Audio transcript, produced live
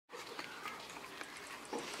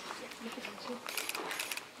Welcome,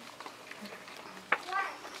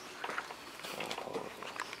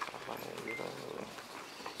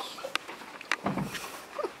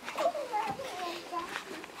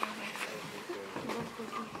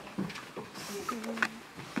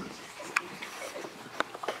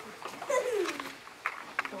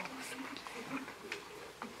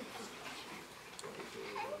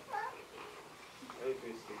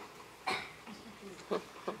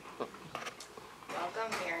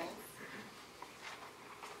 parents.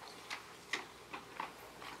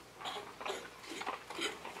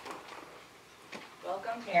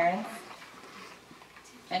 Welcome, parents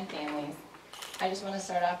and families. I just want to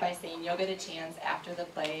start off by saying you'll get a chance after the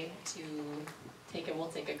play to we'll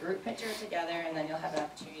take a group picture together, and then you'll have an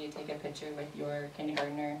opportunity to take a picture with your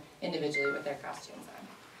kindergartner individually with their costumes on.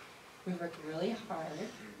 We worked really hard,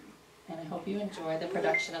 and I hope you enjoy the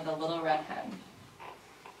production of The Little Red Hen.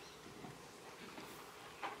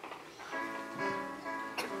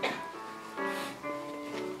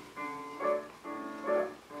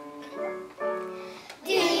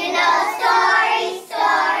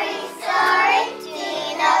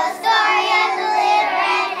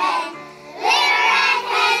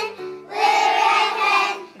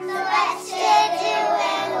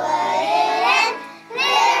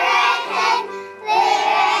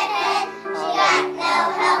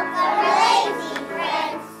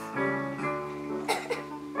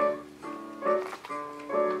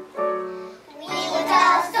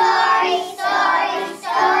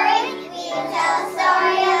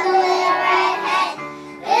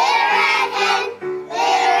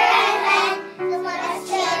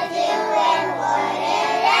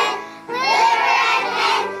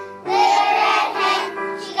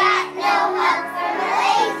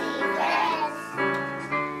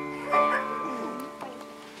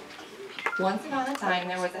 Once upon a time,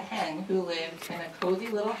 there was a hen who lived in a cozy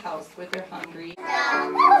little house with her hungry.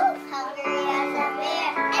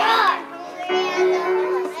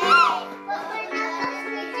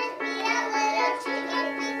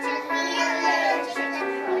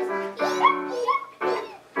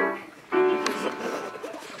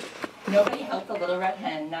 Nobody helped the little red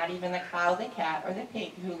hen, not even the cow, the cat, or the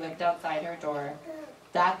pig who lived outside her door.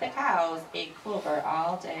 Dot the cows ate clover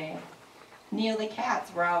all day. Neil the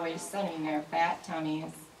cats were always sunning their fat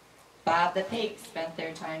tummies. Bob the pig spent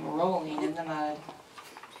their time rolling in the mud.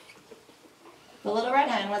 The little red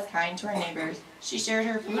hen was kind to her neighbors. She shared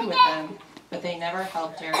her food with them, but they never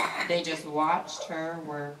helped her. They just watched her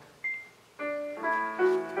work.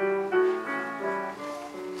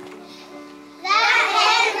 That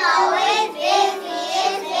hen's always busy.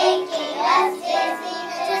 It's making us dizzy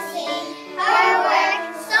to see her work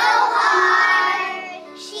so hard.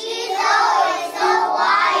 She's always so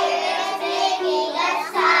wired. It's making us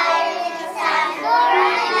tired. It's time for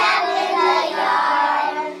a nap in the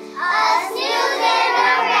yard. A snooze and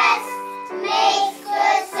a rest makes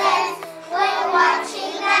good sense when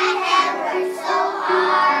watching that hen work so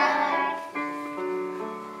hard.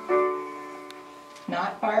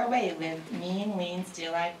 Not far away lived mean, lean,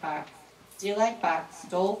 steel-eyed fox. Steel-eyed fox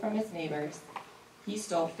stole from his neighbors. He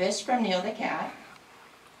stole fish from Neil the cat.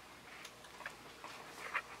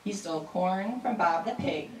 He stole corn from Bob the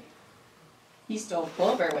pig. He stole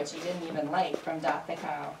clover, which he didn't even like, from Dot the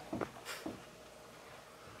cow.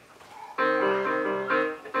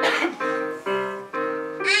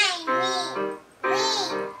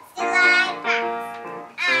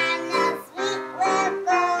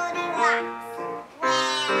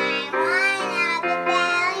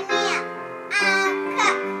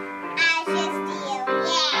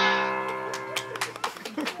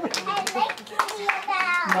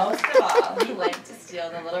 Most of all, he liked to steal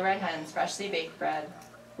the little red hen's freshly baked bread.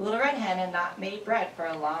 The little red hen had not made bread for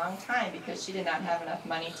a long time because she did not have enough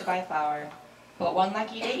money to buy flour. But one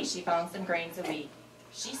lucky day she found some grains of wheat.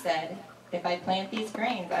 She said, "If I plant these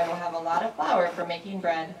grains, I will have a lot of flour for making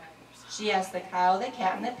bread." She asked the cow, the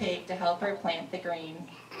cat, and the pig to help her plant the grains.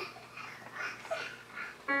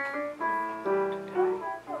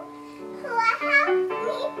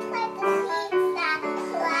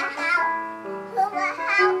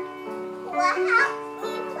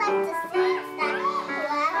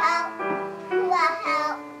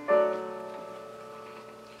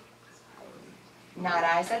 Not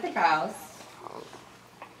I, said the cows.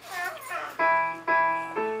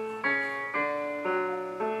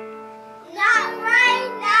 Not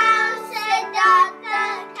right now, said Dot the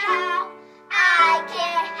cow. I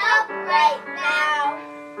can't help right now.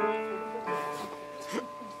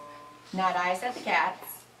 Not I, said the cats.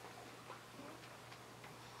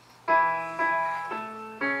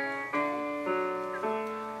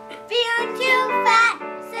 Feeling too fat,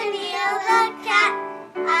 said Neil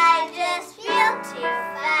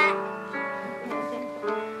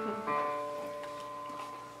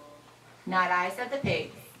Not I, said the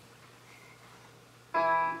pigs.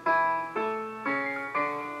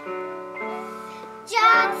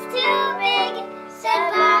 Job's too big,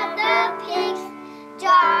 said Bob the pigs.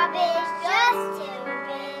 Job is just too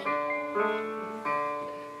big.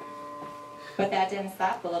 But that didn't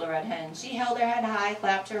stop the little red hen. She held her head high,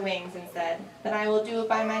 clapped her wings, and said, "Then I will do it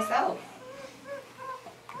by myself."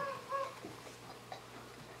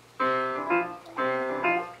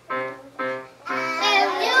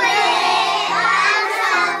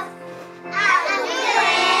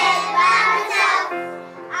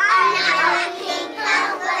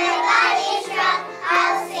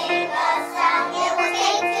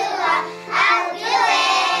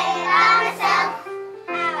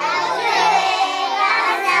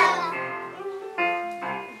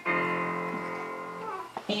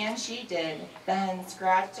 And she did. The hen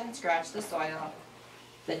scratched and scratched the soil.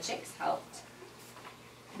 The chicks helped.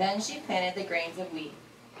 Then she planted the grains of wheat.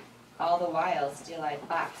 All the while, Steel-Eyed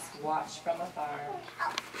Fox watched from afar.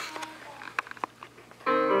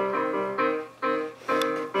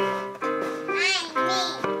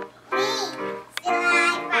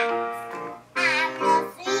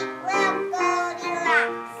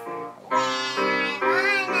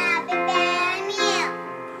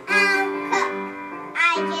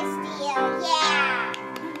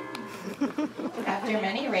 After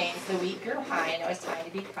many rains, the wheat grew high and it was time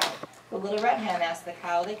to be cut. The little red hen asked the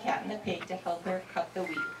cow, the cat, and the pig to help her cut the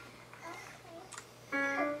wheat.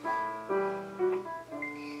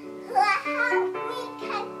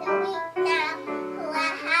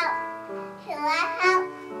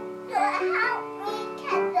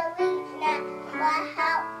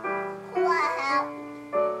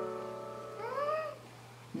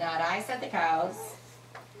 Not I, said the cows.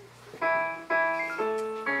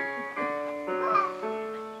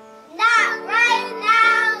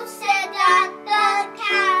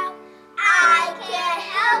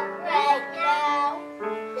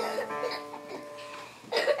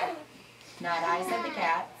 Not I, said the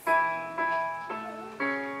cats.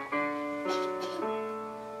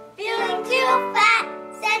 Feeling too fat,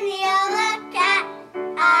 said the other cat.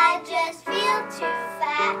 I just feel too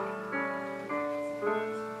fat.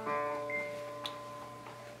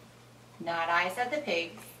 Not I, said the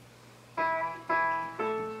pigs.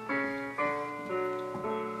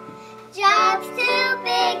 Job's too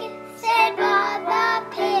big, said Bob the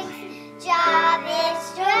pig. Job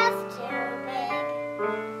is just too big.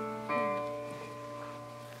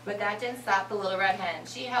 But that didn't stop the little red hen.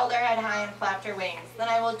 She held her head high and flapped her wings. "Then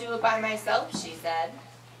I will do it by myself," she said.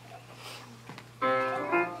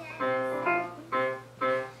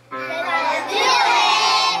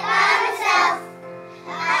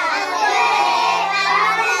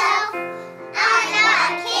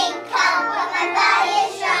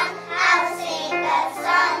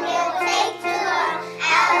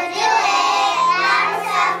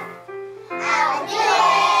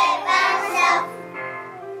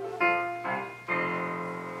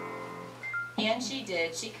 And she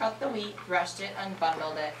did. She cut the wheat, threshed it,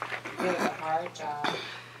 unbundled it. It was a hard job.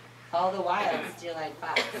 All the while, Steel-Eyed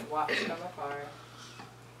Fox watched from afar.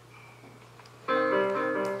 I'm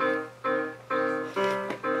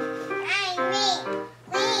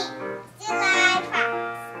me, Steel-Eyed Fox.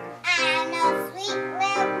 I'm no sweet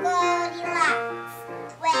little Goldilocks.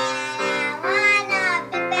 When I wanna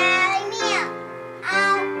be very meal,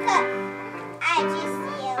 I'll cook. I just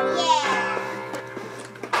feel, yeah.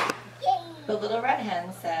 The little red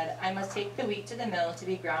hen said, "I must take the wheat to the mill to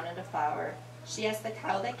be ground into flour." She asked the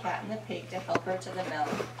cow, the cat, and the pig to help her to the mill.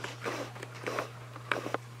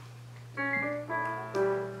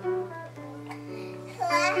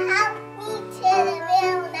 Help me to the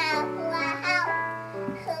mill now.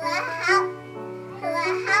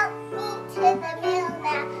 Help me to the mill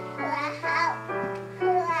now. Help.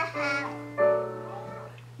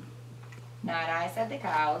 Not I, said the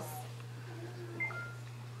cows.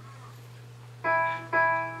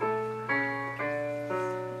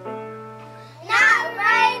 Not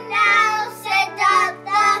right now, said Dog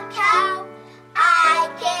the cow. I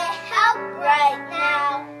can't help right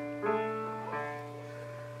now.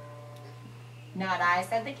 Not I,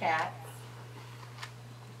 said the cats.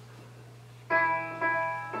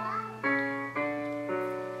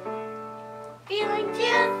 Feeling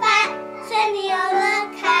too fat, said the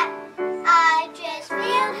other cat. I just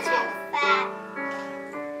feel too fat.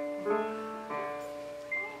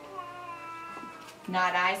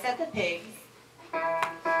 Not I, said the pigs.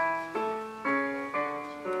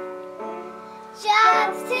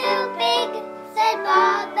 Job's too big, said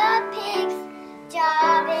Bob the pigs.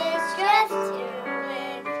 Job is just too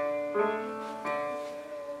big.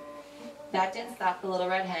 that didn't stop the little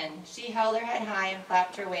red hen. She held her head high and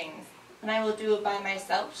flapped her wings. "And I will do it by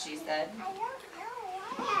myself," she said.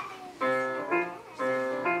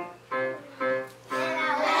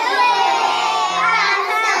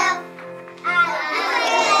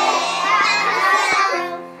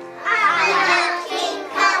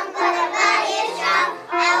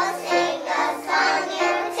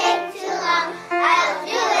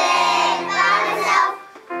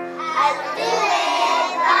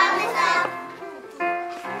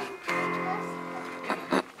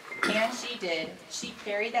 And she did. She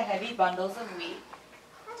carried the heavy bundles of wheat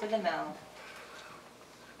to the mill.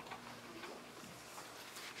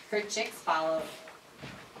 Her chicks followed.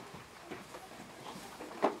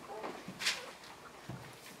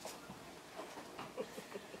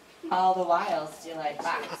 All the while, Steeleye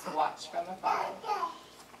Fox watched from afar.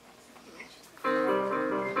 I'm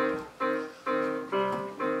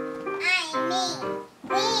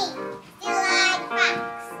me, Steeleye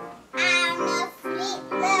Fox. I'm the sweet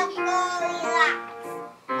little Goldilocks.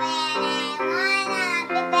 When I wanna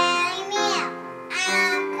prepare a meal,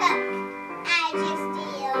 I'm cook. I just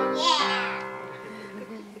steal, yeah.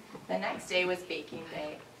 The next day was baking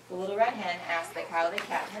day. The little red hen asked the cow, the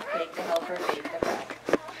cat, and the pig to help her bake the bread.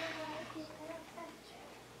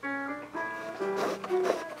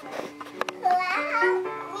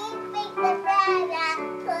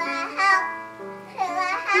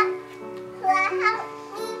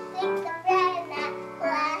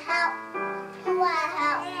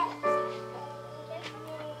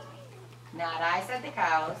 Not I, said the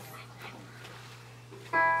cows.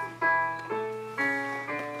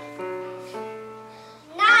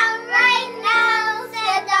 Not right now,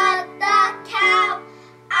 said the cow.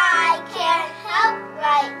 I can't help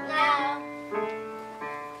right now.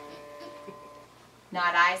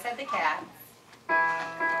 Not I, said the cat.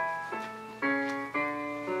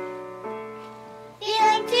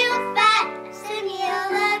 Feeling too fat, said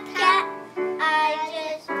the cat. I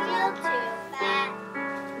just feel too fat.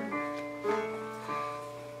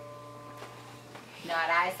 Not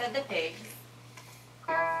I, said the pig.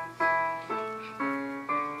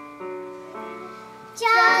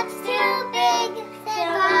 Job's too big, said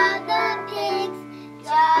all the pigs.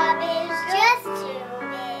 Job is just too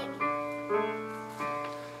big.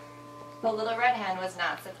 The little red hen was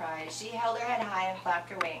not surprised. She held her head high and flapped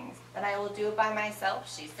her wings. "Then I will do it by myself,"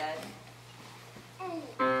 she said. Then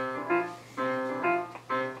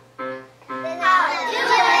I'll do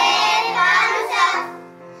it by myself.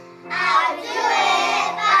 I'll do it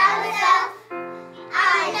by myself.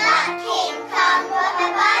 I'm not King Kong, but my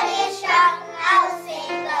body is strong. I will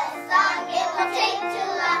sing a song, it won't take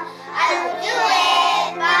too long. I will do it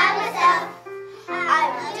by myself. I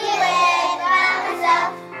will do it by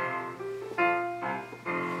myself.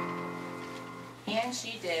 And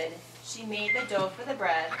she did. She made the dough for the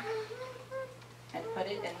bread and put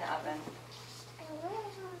it in the oven.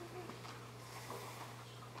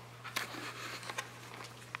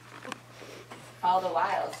 All the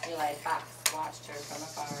while, Steeleye Fox watched her from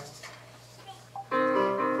afar.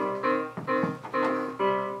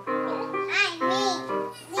 I'm me,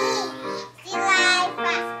 Steeleye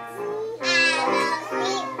Fox. I'm a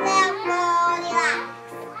sweet little Goldilocks.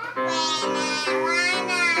 When I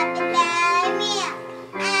wanna prepare a meal,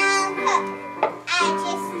 I'll cook. I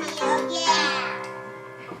just steal, yeah.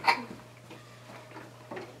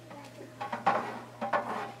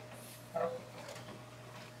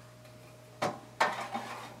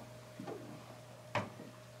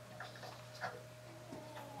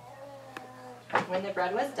 When the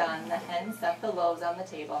bread was done, the hen set the loaves on the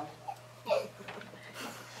table.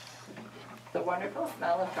 The wonderful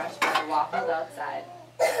smell of fresh bread wafted outside.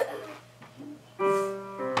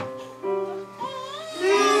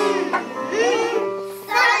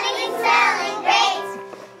 Something is smelling great.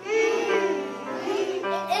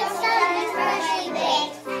 It's something freshly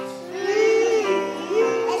baked.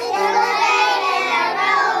 It's the bread and the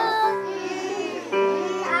rolls.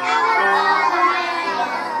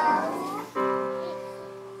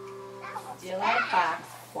 Steeleye Fox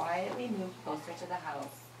quietly moved closer to the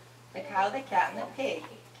house. The cow, the cat, and the pig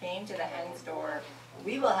came to the hen's door.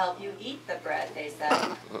 "We will help you eat the bread," they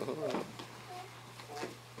said.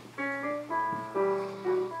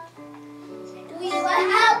 We will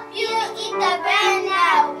help you eat the bread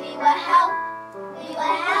now. We will help. We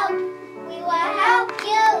will help. We will help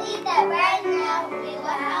you eat the bread now. We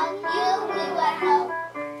will help you. We will help.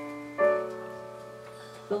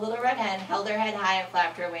 The little red hen held her head high and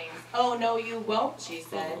flapped her wings. "Oh, no, you won't," she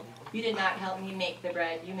said. "You did not help me make the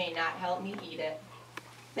bread. You may not help me eat it."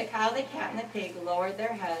 The cow, the cat, and the pig lowered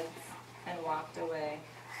their heads and walked away.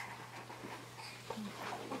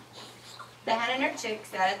 The hen and her chick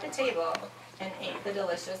sat at the table and ate the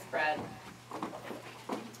delicious bread.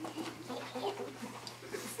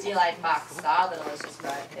 Steel-eyed Fox saw the delicious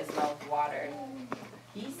bread. His mouth watered.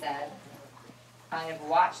 He said, I have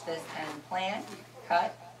watched this hen plant,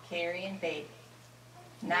 cut, carry, and bake.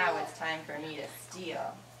 Now it's time for me to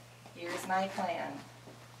steal. Here's my plan.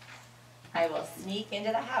 I will sneak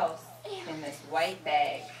into the house in this white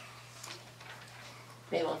bag.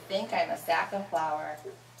 They will think I'm a sack of flour.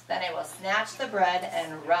 Then I will snatch the bread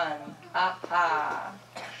and run. Aha!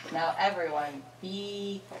 Now everyone,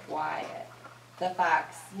 be quiet. The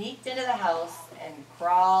fox sneaked into the house and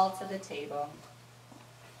crawled to the table.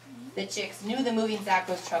 The chicks knew the moving sack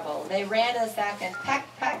was trouble. They ran to the sack and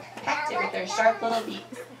pecked it with their sharp little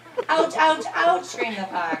beaks. Ouch, ouch, ouch, screamed the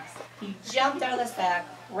fox. He jumped out of the sack,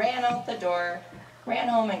 ran out the door, ran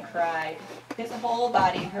home and cried. His whole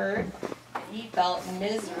body hurt, and he felt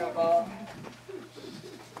miserable.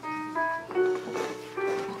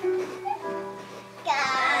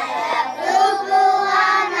 Got a boo-boo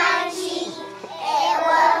on my cheek. It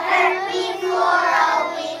will hurt me for a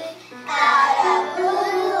week. Got a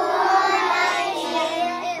boo-boo on my cheek.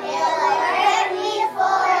 It will hurt me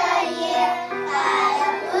for a year. Got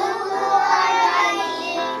a boo-boo on my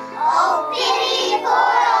cheek. Oh, pity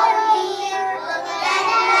poor me. Look at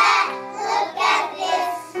that. Look at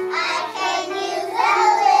this. I can use a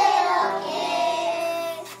little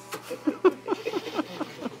kiss.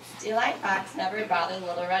 Steel-eyed Fox never bothered the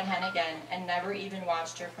little red hen again and never even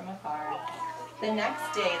watched her from afar. The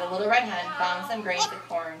next day, the little red hen found some grains of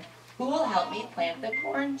corn. Who will help me plant the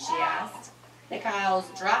corn, she asked. The cows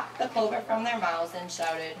dropped the clover from their mouths and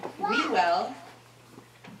shouted, we will.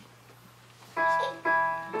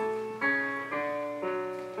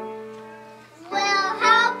 We'll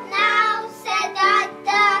help now, said the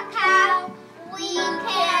cow. We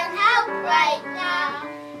can't help right now.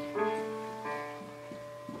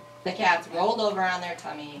 The cats rolled over on their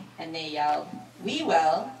tummy and they yelled, we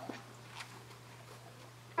will.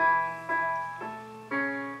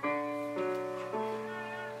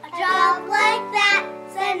 A job like that,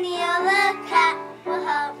 said Neil the cat, will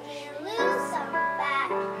help me lose some fat.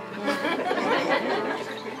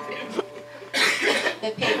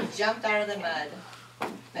 The pig jumped out of the mud,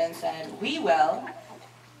 then said, we will.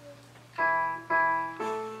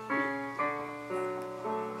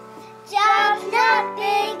 Job's not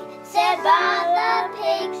big, said Bob the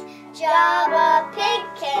pig's job a pig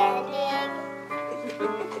can dig.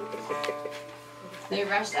 They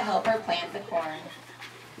rushed to help her plant the corn.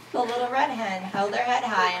 The little red hen held her head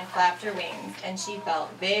high and flapped her wings, and she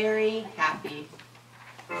felt very happy.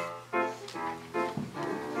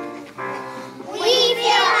 We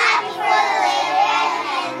feel happy for the little red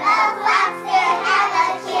hen. The fox could have a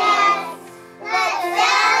chance. Let's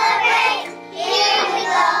celebrate. Here we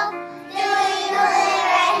go. Doing the little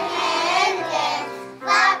red hen dance.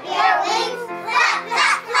 Flap your wings. Flap,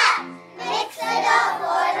 flap, flap. Mix the dough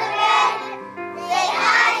for the bread. Say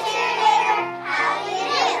hi to your neighbor. How do you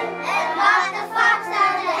do? And pop the fox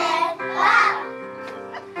on the head. Wow.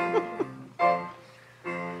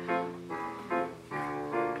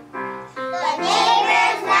 The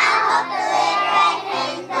neighbors now help the little red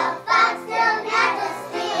hen. The fox don't have to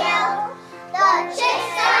steal. The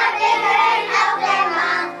chicks are bigger and help their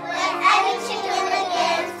mom. When every chicken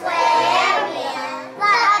begins to lay a meal.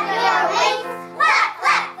 Flap your wings, flap,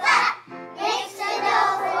 flap, flap. Mix the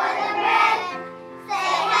dough for the bread.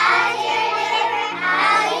 Say hi to your neighbor,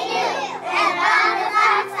 how do you do? And round the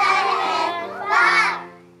fox on the head. Flap.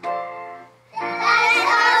 That's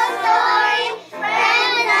our story,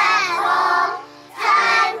 friends at home.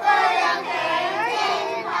 Time for the curtain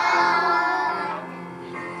call.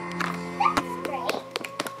 That's great.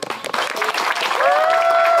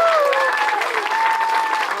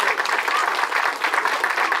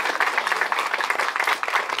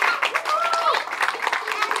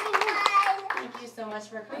 Thank you so much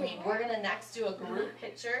for coming. We're going to next do a group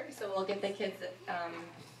picture, so we'll get the kids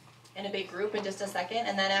in a big group in just a second,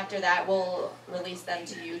 and then after that we'll release them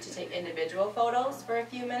to you to take individual photos for a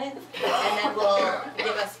few minutes, and then we'll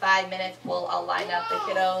give us 5 minutes, we'll all line up the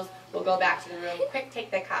kiddos, we'll go back to the room, quick take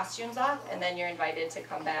the costumes off, and then you're invited to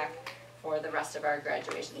come back for the rest of our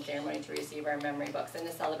graduation ceremony to receive our memory books and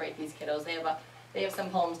to celebrate these kiddos. They have some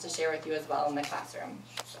poems to share with you as well in the classroom,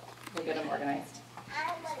 so we'll get them organized.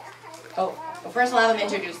 Oh, well, first we'll have them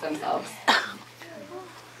introduce themselves.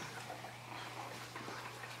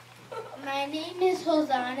 My name is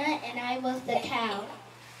Hosanna, and I was the cow.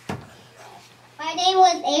 My name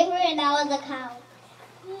was Avery and I was a cow.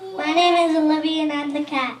 My name is Olivia, and I'm the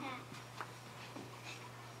cat.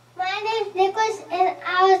 My name's Nicholas and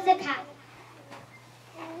I was the cow.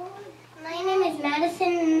 My My name is Madison,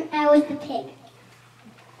 and I was the pig.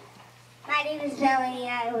 My name is Laniyah,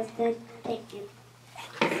 I was the pig.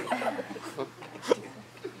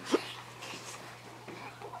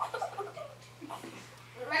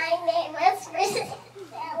 My name is Priscilla,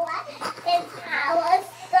 and I was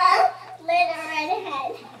the little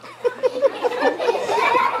redhead.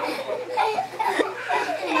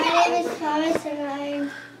 My name is Thomas, and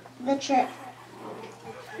I'm the trick.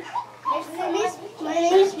 My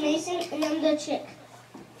name is Mason, and I'm the chick.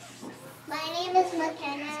 My name is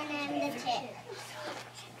McKenna, and I'm the chick.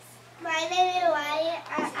 My name is Wyatt,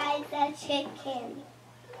 and I'm the chicken.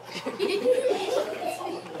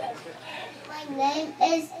 My name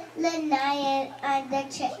is Laniyah, and I'm the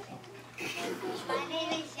chick. My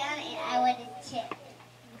name is John, and I was the chick.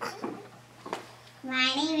 My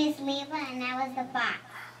name is Leva, and I was the fox.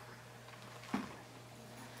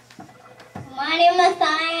 My name is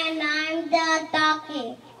Sai, and I'm the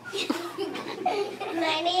donkey.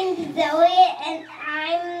 My name is Zoe, and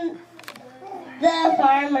I'm The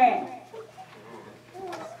farmer.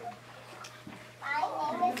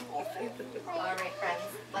 my name is Missy. All right, friends,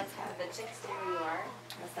 let's have the chicks stay where you are.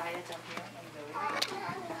 Messiah, jump here, and Zoe.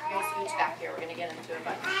 You're going to scooch back here. We're going to get into a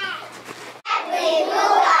bunch. Exactly who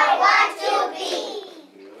I want to be.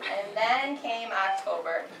 And then came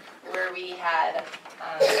October, where we had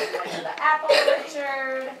went to the apple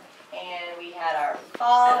orchard, and we had our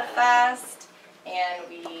fall fest, and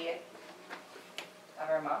we have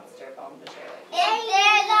our monster poem to share with you. If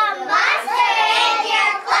there's a monster in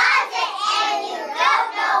your closet and you don't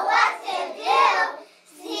know what to do,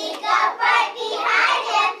 sneak up right behind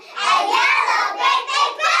him and yell a great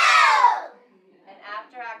big boo! And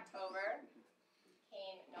after October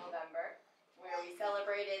came November, where we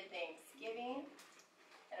celebrated Thanksgiving,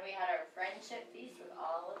 and we had our friendship feast with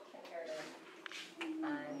all of kindergarten.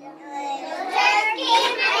 Little turkey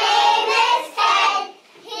made his head,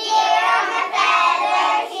 here on the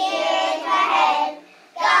feather, here is my head.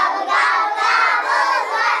 Gobble, gobble, gobble is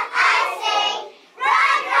what I say.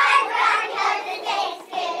 Run, run, run, 'cause it's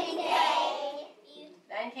Thanksgiving Day.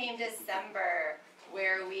 Then came December,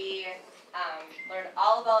 where we learned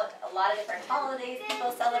all about a lot of different holidays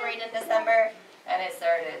people celebrate in December, and it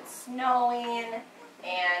started snowing,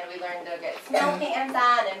 and we learned to get snow pants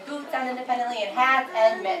on and boots on independently, and hats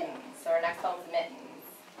and mittens. So our next poem is mittens.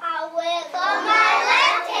 I wiggle my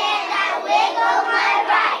left hand, I wiggle my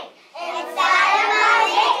right. Inside of my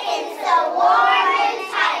mittens, so warm and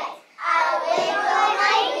tight. I wiggle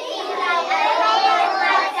my feet, I wiggle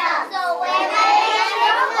myself. So when my hands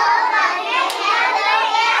are full, my hands down.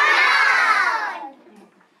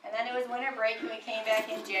 And then it was winter break, and we came back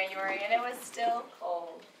in January, and it was still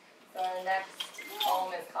cold. So our next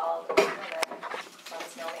poem is called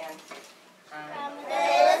Snowman.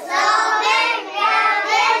 Little snowman, round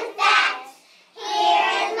and fat.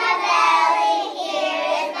 Here is my belly, here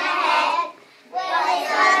is my head. When the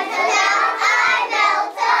sun comes out, I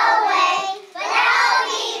melt away, but I'll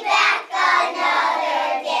be back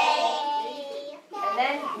another day. And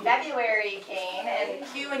then February came, and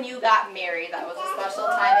Q and you got married. That was a special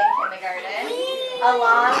time in kindergarten.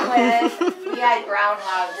 Along with, we had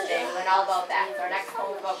Groundhog's Day. We learned all about that. So our next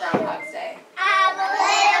poem is about Groundhog's Day. I'm a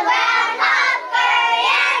little groundhog, furry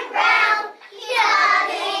and brown,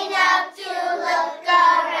 coming up to look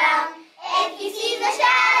around. If you see the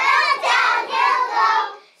shadow down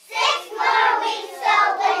below, 6 more weeks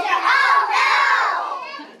of winter, oh no!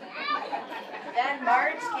 Then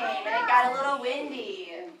March came, and it got a little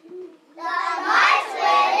windy. The March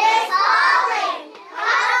wind is howling,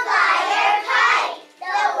 come fly your kite.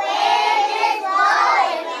 The wind is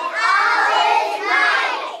blowing with all its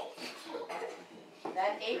might.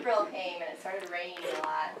 Then April came, and it started raining a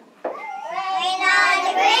lot. Rain on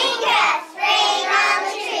the green grass, rain on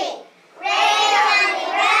the tree, rain on the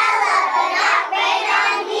umbrella, but not rain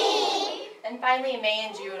on me. And finally, May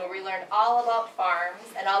and June, where we learned all about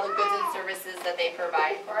farms and all the goods and services that they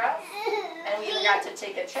provide for us. And we even got to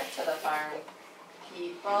take a trip to the farm.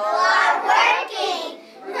 People Are working,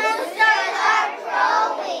 roosters are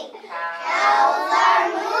crowing, cows are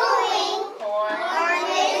mooing, corn, corn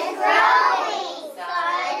is growing,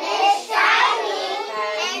 sun is shining,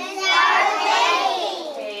 and stars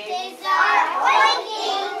playing, pigs are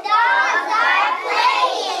oinking, dogs are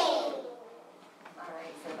playing. All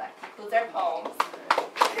right, so that concludes our poems.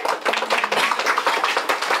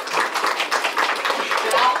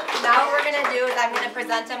 Now what we're going to do is I'm going to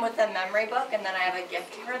present them with a memory book, and then I have a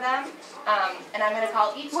gift for them. And I'm going to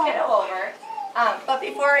call each kiddo over. But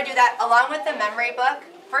before I do that, along with the memory book,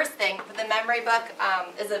 first thing, the memory book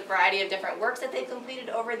is a variety of different works that they've completed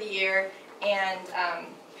over the year, and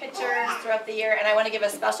pictures throughout the year, and I want to give a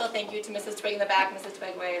special thank you to Mrs. Twig in the back, Mrs.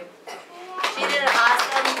 Twig wave. She did an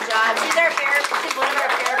awesome job. She's one of our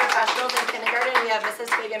paraprofessionals in kindergarten. We have Mrs.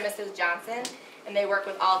 Twig and Mrs. Johnson, and they work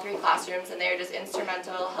with all 3 classrooms, and they are just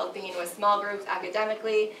instrumental helping with small groups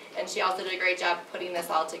academically, and she also did a great job putting this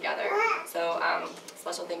all together. So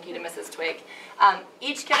special thank you to Mrs. Twig.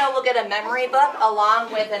 Each kiddo will get a memory book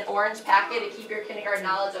along with an orange packet to keep your kindergarten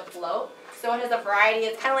knowledge afloat. So it has a variety,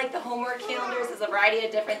 it's kind of like the homework calendars, there's a variety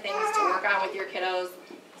of different things to work on with your kiddos.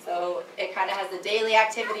 So it kind of has the daily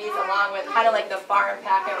activities along with kind of like the farm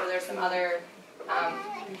packet where there's some other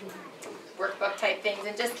workbook type things,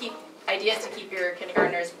 and just keep ideas to keep your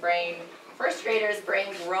kindergartner's brain, first grader's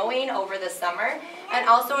brain growing over the summer. And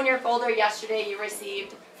also in your folder yesterday you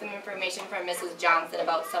received some information from Mrs. Johnson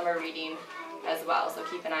about summer reading as well, so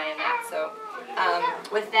keep an eye on that. So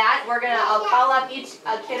with that, I'll call up each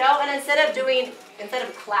kiddo, and instead of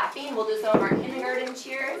clapping, we'll do some of our kindergarten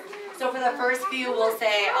cheers. So for the first few, I'll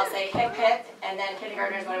say hip hip, and then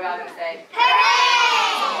kindergartners, what about them say?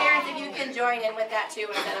 Hooray! Parents, if you can join in with that too,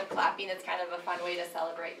 instead of clapping, it's kind of a fun way to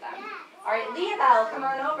celebrate them. All right, Leah Bell, come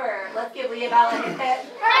on over. Let's give Leah Bell a hip hip.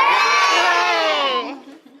 Hooray! You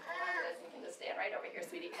can just stand right over here,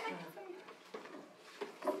 sweetie.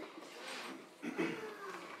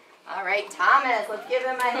 All right, Thomas, let's give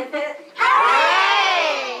him a hip hip.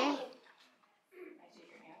 Hooray!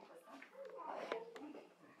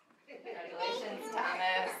 Congratulations,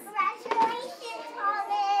 Thomas. Congratulations,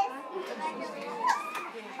 Thomas.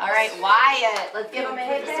 All right, Wyatt, let's give him a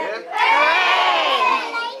hip hip.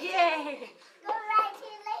 Hooray! Yay!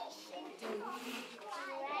 Congratulations.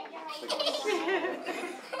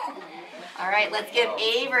 All right, let's give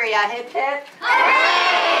Avery a hip hip.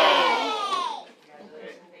 Hooray!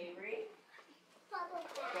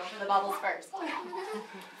 Go for the bubbles first.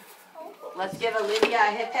 Let's give Olivia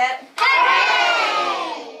a hip hip.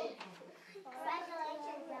 Hooray!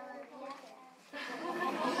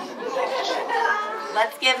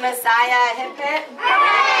 Let's give Messiah a hip hip.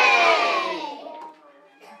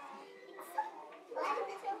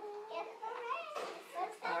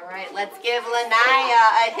 All right, let's give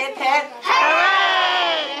Laniyah a hip hip.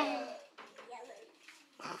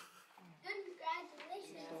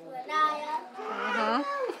 Congratulations, Laniyah.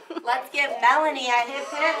 Let's give Melanie a hip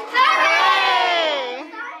hip.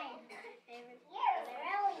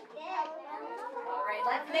 All right,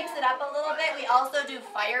 let's mix it up a little bit. We also do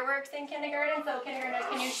fireworks in kindergarten, so kindergartners,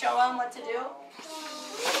 can you show them what to do?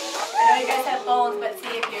 I know you guys have phones, but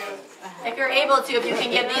see if you're able to, if you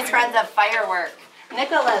can give these friends a firework.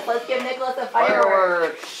 Nicholas, let's give Nicholas a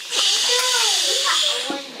firework.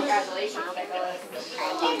 Congratulations, Nicholas.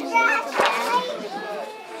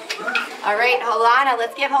 All right, Holana,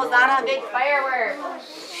 let's give Hosanna a big firework.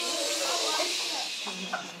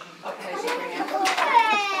 Okay, shake your hand.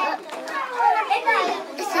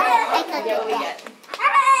 Get what we get.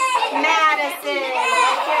 Madison,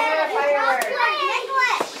 let's give her a firework.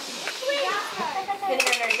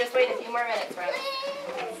 Kindergartners, just wait a few more minutes, friends.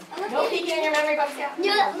 No peeking in your memory box yet. Is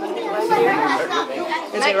it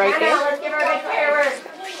right there? Let's give her a big firework.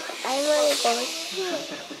 I really go.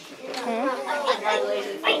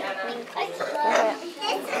 Congratulations, Anna.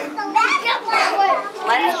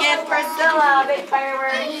 Let's give Priscilla a big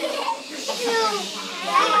firework.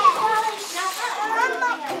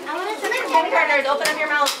 Kindergartners, open up your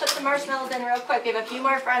mouths, put some marshmallows in real quick. We have a few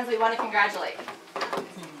more friends we want to congratulate.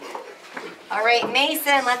 All right,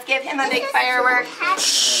 Mason, let's give him a big firework.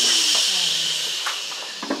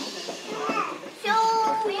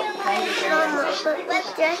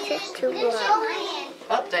 Let's just too long.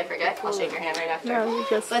 Oh, did I forget? I'll shake your hand right after. No, you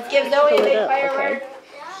just Let's give Zoe a pull it big up, firework.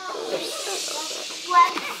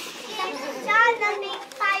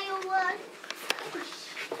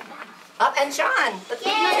 Up and Sean, let's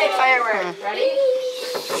give you a big firework. Ready?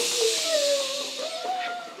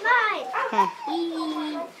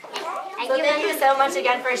 So thank you so much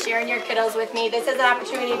again for sharing your kiddos with me. This is an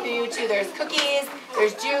opportunity for you too. There's cookies,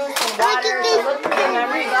 there's juice and water. So look through the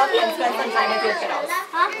memory book and spend some time with your kiddos.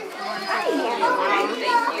 Huh?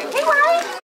 Thank you.